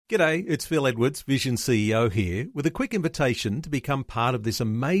G'day, it's Phil Edwards, Vision CEO here, with a quick invitation to become part of this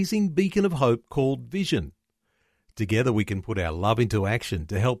amazing beacon of hope called Vision. Together we can put our love into action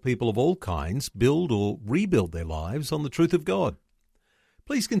to help people of all kinds build or rebuild their lives on the truth of God.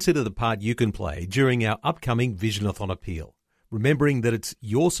 Please consider the part you can play during our upcoming Visionathon appeal, remembering that it's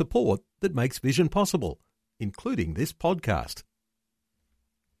your support that makes Vision possible, including this podcast.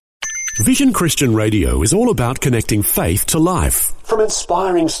 Vision Christian Radio is all about connecting faith to life. From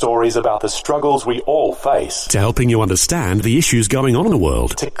inspiring stories about the struggles we all face, to helping you understand the issues going on in the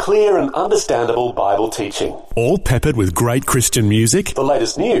world, to clear and understandable Bible teaching. All peppered with great Christian music, the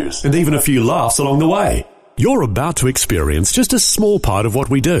latest news, and even a few laughs along the way. You're about to experience just a small part of what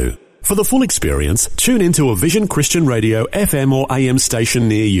we do. For the full experience, tune into a Vision Christian Radio FM or AM station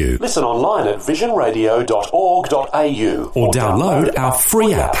near you. Listen online at visionradio.org.au or download our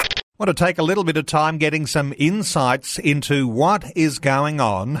free app. I want to take a little bit of time getting some insights into what is going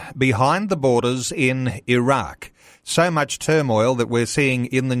on behind the borders in Iraq. So much turmoil that we're seeing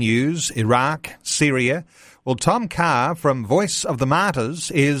in the news, Iraq, Syria. Well, Tom Carr from Voice of the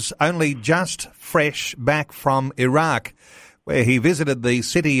Martyrs is only just fresh back from Iraq, where he visited the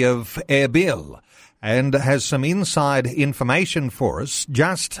city of Erbil and has some inside information for us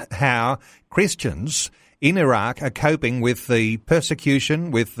just how Christians in Iraq are coping with the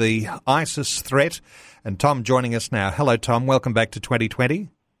persecution, with the ISIS threat. And Tom joining us now. Hello, Tom. Welcome back to 2020.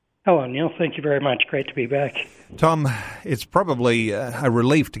 Hello, Neil. Thank you very much. Great to be back. Tom, it's probably a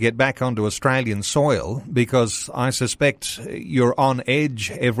relief to get back onto Australian soil because I suspect you're on edge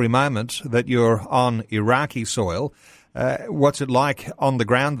every moment that you're on Iraqi soil. What's it like on the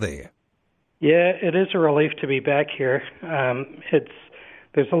ground there? Yeah, it is a relief to be back here.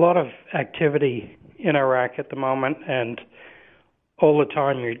 There's a lot of activity in Iraq at the moment, and all the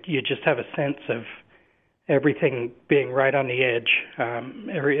time you just have a sense of everything being right on the edge.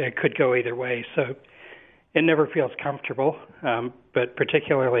 It could go either way, so it never feels comfortable, but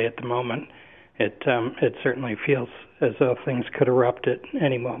particularly at the moment, it certainly feels as though things could erupt at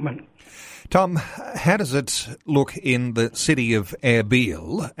any moment. Tom, how does it look in the city of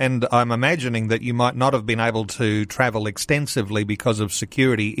Erbil? And I'm imagining that you might not have been able to travel extensively because of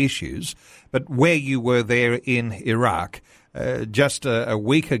security issues, but where you were there in Iraq just a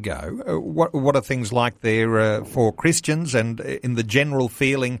week ago, what are things like there for Christians and in the general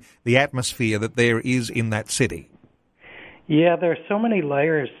feeling, the atmosphere that there is in that city? Yeah, there are so many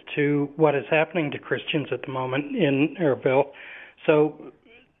layers to what is happening to Christians at the moment in Erbil. So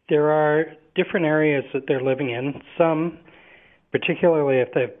there are different areas that they're living in. Some, particularly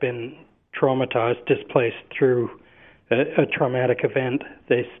if they've been traumatized, displaced through a traumatic event,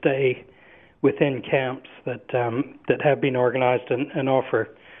 they stay within camps that have been organized and offer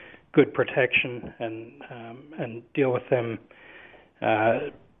good protection and deal with them,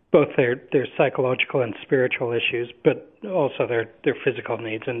 both their psychological and spiritual issues, but also their physical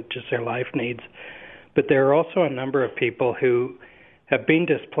needs and just their life needs. But there are also a number of people who have been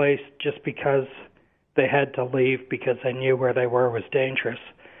displaced just because they had to leave because they knew where they were was dangerous.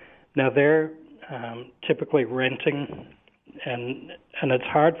 Now they're typically renting, and it's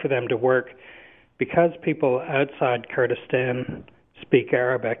hard for them to work because people outside Kurdistan speak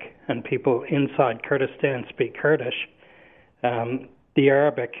Arabic and people inside Kurdistan speak Kurdish. The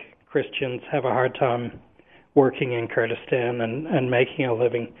Arabic Christians have a hard time working in Kurdistan and making a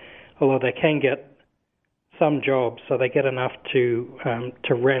living, although they can get some jobs, so they get enough to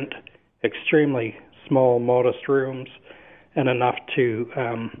rent extremely small, modest rooms and enough to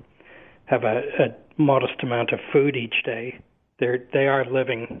have a modest amount of food each day. They are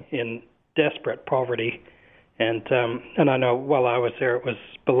living in desperate poverty, and I know while I was there it was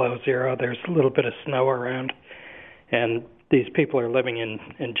below zero. There's a little bit of snow around, and these people are living in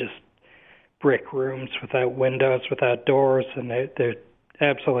just brick rooms without windows, without doors, and they're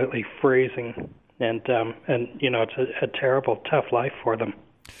absolutely freezing. And you know, it's a terrible, tough life for them.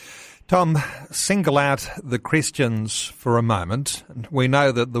 Tom, single out the Christians for a moment. We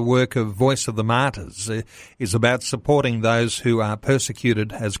know that the work of Voice of the Martyrs is about supporting those who are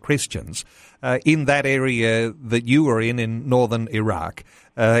persecuted as Christians. In that area that you were in northern Iraq,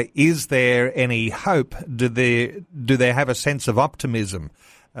 is there any hope? Do they have a sense of optimism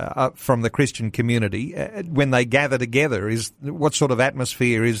from the Christian community when they gather together? What sort of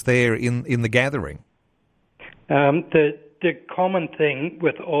atmosphere is there in the gathering? The common thing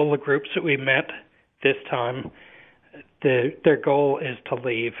with all the groups that we met this time, their goal is to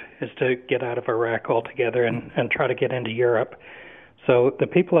leave, is to get out of Iraq altogether and try to get into Europe. So the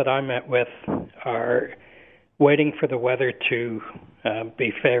people that I met with are waiting for the weather to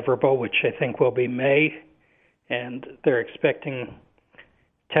be favorable, which I think will be May, and they're expecting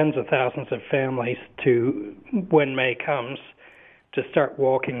tens of thousands of families to, when May comes, to start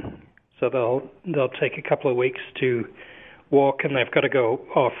walking. So they'll take a couple of weeks to walk, and they've got to go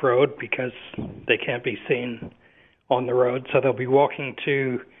off-road because they can't be seen on the road. So they'll be walking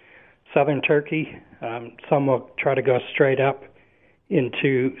to southern Turkey. Some will try to go straight up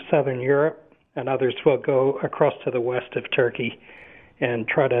into southern Europe, and others will go across to the west of Turkey and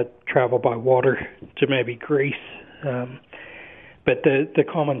try to travel by water to maybe Greece. But the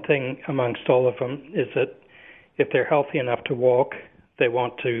common thing amongst all of them is that if they're healthy enough to walk, they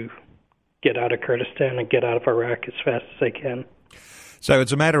want to get out of Kurdistan and get out of Iraq as fast as they can. So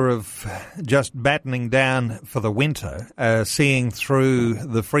it's a matter of just battening down for the winter, seeing through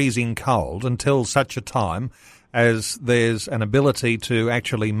the freezing cold until such a time as there's an ability to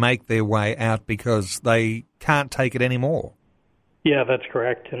actually make their way out because they can't take it anymore. Yeah, that's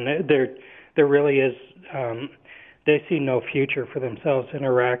correct. And there really is, they see no future for themselves in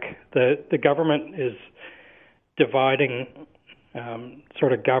Iraq. The government is dividing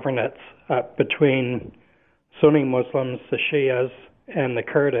sort of governorates between Sunni Muslims, the Shias, and the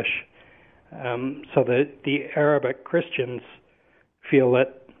Kurdish. So the Arabic Christians feel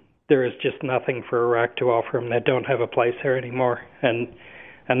that there is just nothing for Iraq to offer them. They don't have a place here anymore. And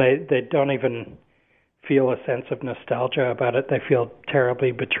they don't even feel a sense of nostalgia about it. They feel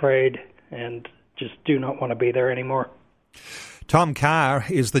terribly betrayed and just do not want to be there anymore. Tom Carr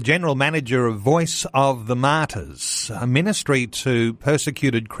is the General Manager of Voice of the Martyrs, a ministry to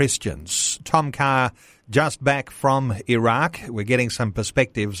persecuted Christians. Tom Carr, just back from Iraq. We're getting some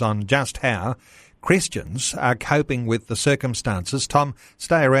perspectives on just how Christians are coping with the circumstances. Tom,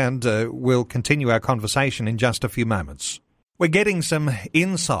 stay around. We'll continue our conversation in just a few moments. We're getting some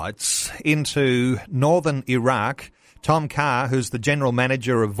insights into northern Iraq. Tom Carr, who's the General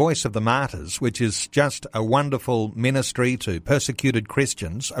Manager of Voice of the Martyrs, which is just a wonderful ministry to persecuted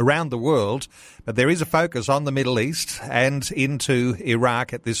Christians around the world. But there is a focus on the Middle East and into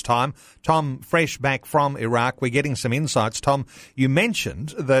Iraq at this time. Tom, fresh back from Iraq, we're getting some insights. Tom, you mentioned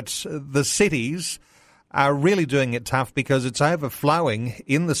that the cities are really doing it tough because it's overflowing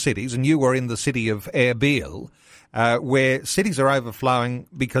in the cities, and you were in the city of Erbil, where cities are overflowing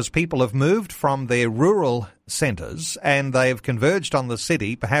because people have moved from their rural centres and they have converged on the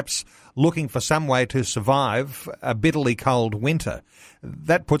city, perhaps looking for some way to survive a bitterly cold winter.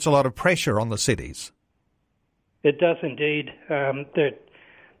 That puts a lot of pressure on the cities. It does indeed.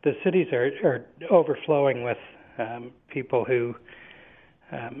 The cities are overflowing with people who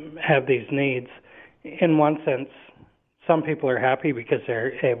have these needs. In one sense, some people are happy because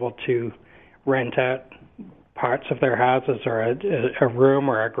they're able to rent out parts of their houses or a room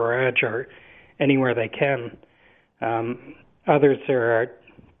or a garage or anywhere they can. Others, there are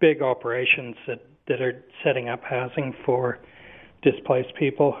big operations that are setting up housing for displaced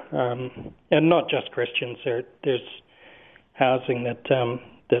people, and not just Christians. There's housing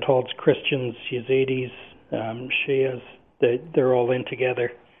that holds Christians, Yazidis, Shias. They're all in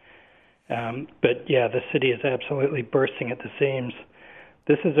together. But yeah, the city is absolutely bursting at the seams.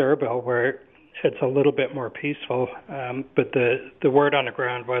 This is Erbil, where it's a little bit more peaceful, but the word on the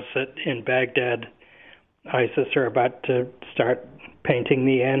ground was that in Baghdad, ISIS are about to start painting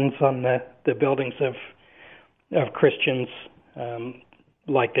the ends on the buildings of Christians,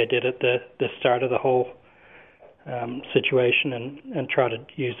 like they did at the start of the whole situation, and try to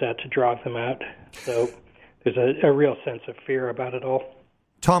use that to drive them out. So there's a real sense of fear about it all.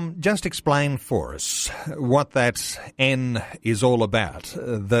 Tom, just explain for us what that N is all about,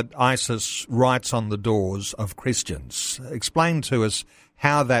 that ISIS writes on the doors of Christians. Explain to us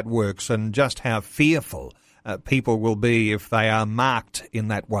how that works and just how fearful people will be if they are marked in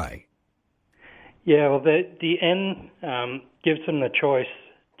that way. Yeah, well, the N gives them the choice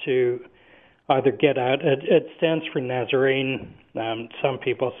to either get out. It stands for Nazarene, some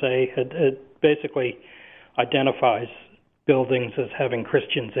people say. It basically identifies buildings as having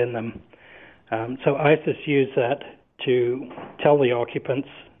Christians in them. So ISIS used that to tell the occupants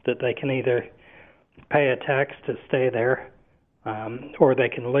that they can either pay a tax to stay there, or they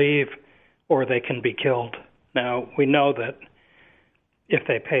can leave, or they can be killed. Now, we know that if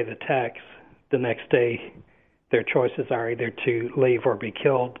they pay the tax, the next day their choices are either to leave or be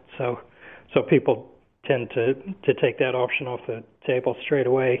killed. So people tend to take that option off the table straight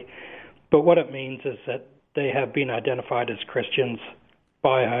away. But what it means is that they have been identified as Christians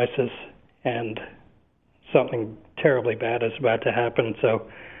by ISIS, and something terribly bad is about to happen. So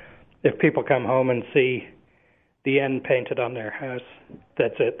if people come home and see the N painted on their house,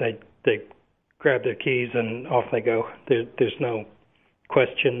 that's it. They grab their keys and off they go. There's no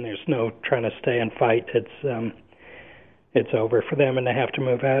question. There's no trying to stay and fight. It's it's over for them and they have to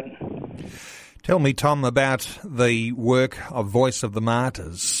move out. Tell me, Tom, about the work of Voice of the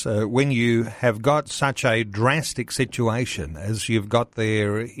Martyrs. When you have got such a drastic situation as you've got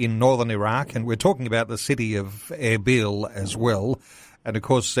there in northern Iraq, and we're talking about the city of Erbil as well, and of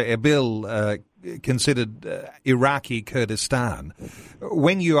course Erbil considered Iraqi Kurdistan.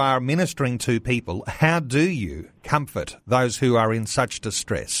 When you are ministering to people, how do you comfort those who are in such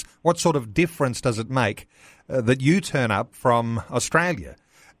distress? What sort of difference does it make that you turn up from Australia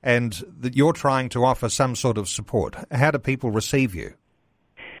and that you're trying to offer some sort of support? How do people receive you?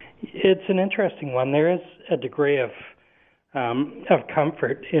 It's an interesting one. There is a degree of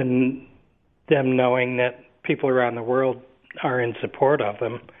comfort in them knowing that people around the world are in support of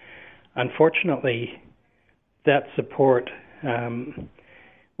them. Unfortunately, that support,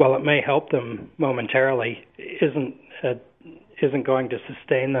 while it may help them momentarily, isn't going to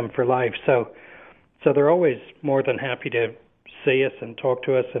sustain them for life. So they're always more than happy to see us and talk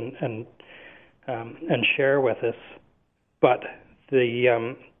to us and share with us. But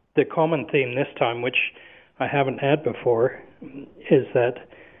the common theme this time, which I haven't had before, is that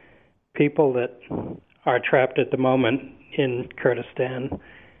people that are trapped at the moment in Kurdistan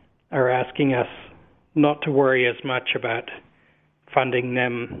are asking us not to worry as much about funding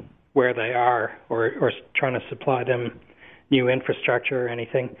them where they are or trying to supply them new infrastructure or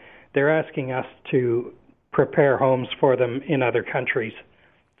anything. They're asking us to prepare homes for them in other countries.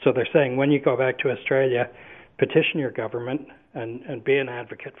 So they're saying, when you go back to Australia, petition your government and be an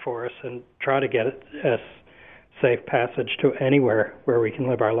advocate for us and try to get a safe passage to anywhere where we can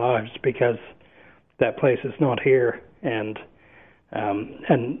live our lives, because that place is not here. And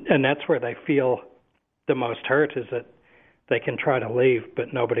that's where they feel the most hurt, is that they can try to leave,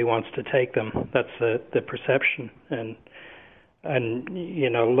 but nobody wants to take them. That's the perception. And you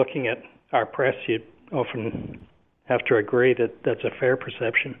know, looking at our press, you often have to agree that that's a fair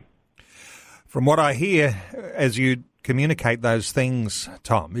perception. From what I hear as you communicate those things,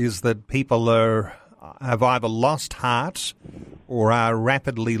 Tom, is that people have either lost heart or are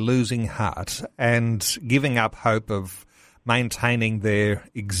rapidly losing heart and giving up hope of maintaining their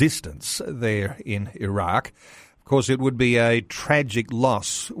existence there in Iraq. Of course, it would be a tragic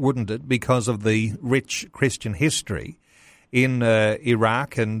loss, wouldn't it, because of the rich Christian history in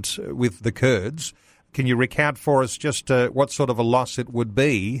Iraq and with the Kurds. Can you recount for us just what sort of a loss it would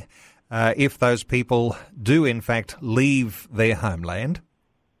be if those people do, in fact, leave their homeland?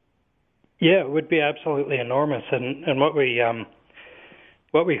 Yeah, it would be absolutely enormous. And what we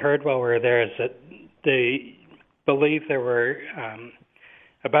heard while we were there is that they believe there were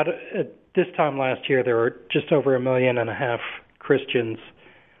about at this time last year there were just over 1.5 million Christians.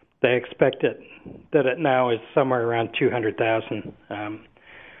 They expect that it now is somewhere around 200,000.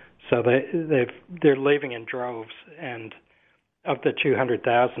 So they're leaving in droves, and of the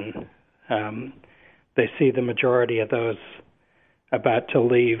 200,000, they see the majority of those about to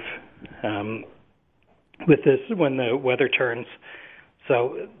leave with this when the weather turns.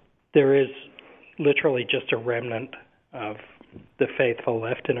 So there is literally just a remnant of the faithful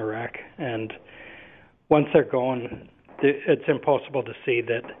left in Iraq, and once they're gone, it's impossible to see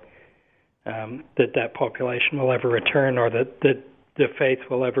that that population will ever return, or that the faith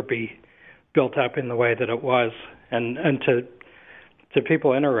will ever be built up in the way that it was. And to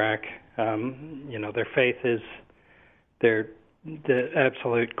people in Iraq, you know, their faith is the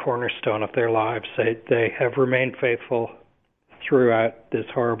absolute cornerstone of their lives. They have remained faithful throughout this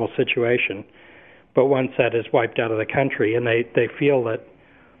horrible situation. But once that is wiped out of the country, and they feel that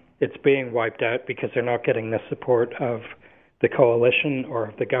it's being wiped out because they're not getting the support of the coalition or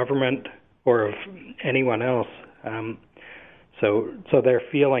of the government or of anyone else. So their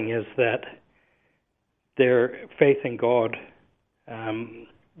feeling is that their faith in God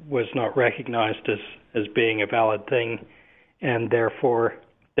was not recognized as being a valid thing, and therefore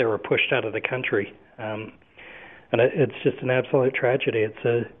they were pushed out of the country. And it's just an absolute tragedy. It's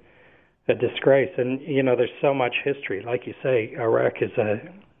a disgrace. And, you know, there's so much history. Like you say, Iraq is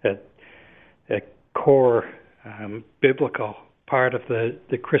a core biblical part of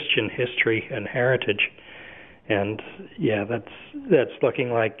the Christian history and heritage. And, yeah, that's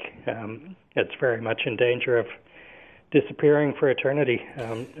looking like it's very much in danger of disappearing for eternity.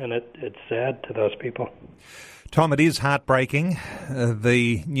 And it's sad to those people. Tom, it is heartbreaking,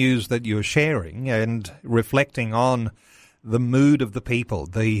 the news that you're sharing, and reflecting on the mood of the people,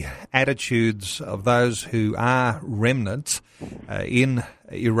 the attitudes of those who are remnants in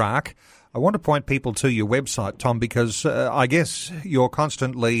Iraq. I want to point people to your website, Tom, because I guess you're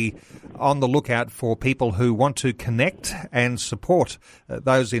constantly on the lookout for people who want to connect and support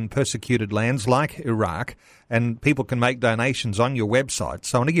those in persecuted lands like Iraq, and people can make donations on your website.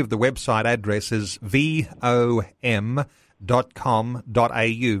 So I want to give the website address is vom.com.au.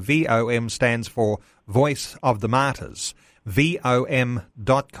 VOM stands for Voice of the Martyrs. vom.com.au.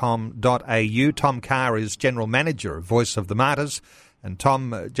 Tom Carr is General Manager of Voice of the Martyrs. And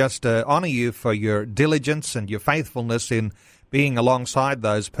Tom, just honour you for your diligence and your faithfulness in being alongside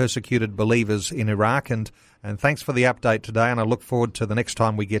those persecuted believers in Iraq. And thanks for the update today, and I look forward to the next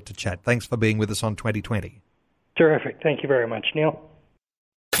time we get to chat. Thanks for being with us on 2020. Terrific. Thank you very much, Neil.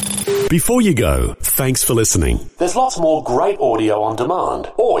 Before you go, thanks for listening. There's lots more great audio on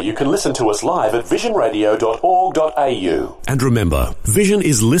demand, or you can listen to us live at visionradio.org.au. And remember, Vision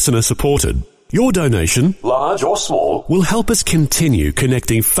is listener supported. Your donation, large or small, will help us continue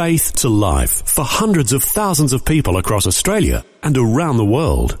connecting faith to life for hundreds of thousands of people across Australia and around the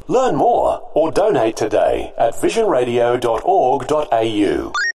world. Learn more or donate today at visionradio.org.au.